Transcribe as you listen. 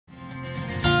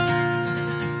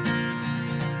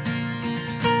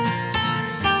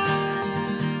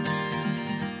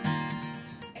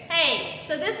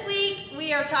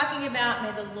we are talking about,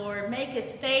 may the Lord make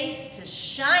his face to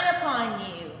shine upon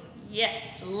you. Yes,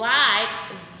 like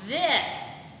this.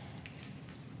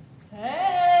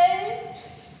 Hey!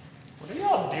 What are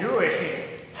y'all doing?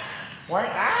 Why,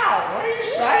 ow, why are you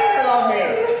shining on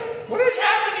me? What is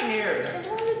happening here?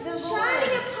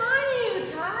 Shining upon you,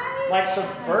 Ty. Like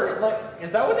the bird, like,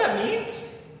 is that what that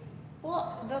means?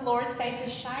 Well, the Lord's face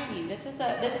is shining. This is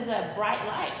a bright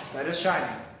light. That is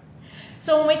shining.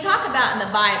 So when we talk about in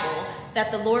the Bible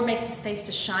that the Lord makes his face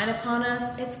to shine upon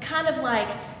us, it's kind of like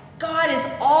God is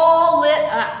all lit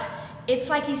up. It's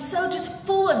like he's so just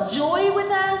full of joy with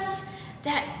us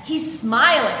that he's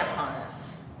smiling upon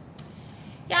us.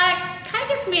 Yeah, it kind of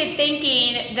gets me to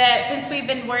thinking that since we've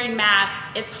been wearing masks,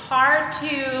 it's hard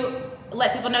to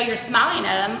let people know you're smiling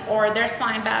at them or they're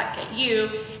smiling back at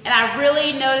you. And I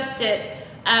really noticed it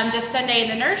this Sunday in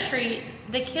the nursery.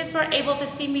 The kids weren't able to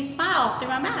see me smile through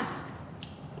my mask.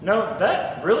 No,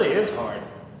 that really is hard.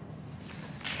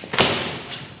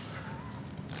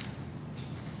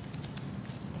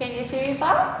 Can you see me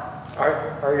smile?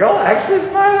 Are y'all actually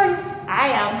smiling? I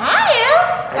am.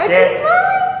 Are you smiling?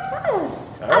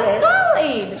 Yes, All I'm right.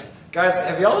 smiling. Guys,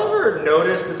 have y'all ever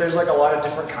noticed that there's like a lot of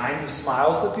different kinds of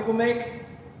smiles that people make?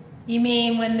 You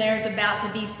mean when there's about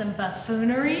to be some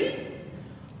buffoonery?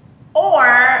 Or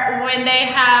when they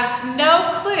have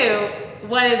no clue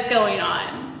what is going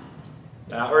on.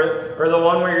 Or the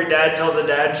one where your dad tells a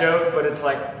dad joke, but it's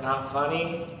like not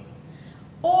funny.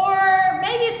 Or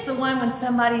maybe it's the one when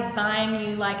somebody's buying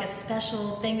you like a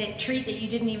special thing, that treat that you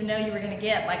didn't even know you were going to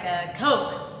get, like a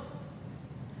Coke.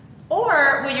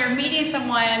 Or when you're meeting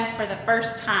someone for the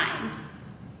first time.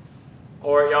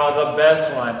 Or y'all, the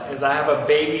best one is I have a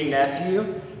baby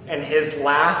nephew and his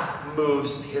laugh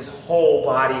moves his whole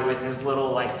body with his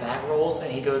little like fat rolls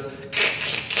and he goes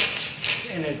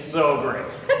and it's so great.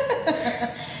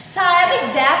 Ty, I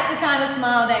think that's the kind of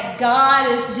smile that God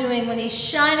is doing when he's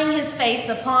shining his face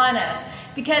upon us,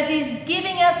 because he's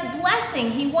giving us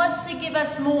blessing. He wants to give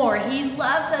us more. He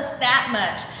loves us that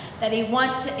much that he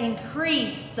wants to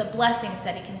increase the blessings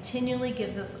that he continually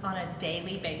gives us on a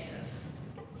daily basis.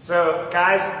 So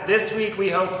guys, this week we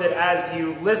hope that as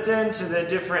you listen to the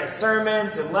different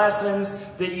sermons and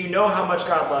lessons, that you know how much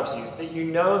God loves you, that you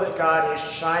know that God is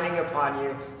shining upon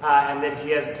you and that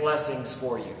he has blessings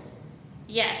for you.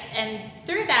 Yes, and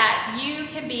through that, you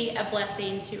can be a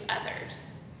blessing to others.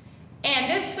 And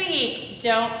this week,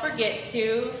 don't forget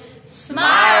to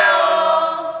smile.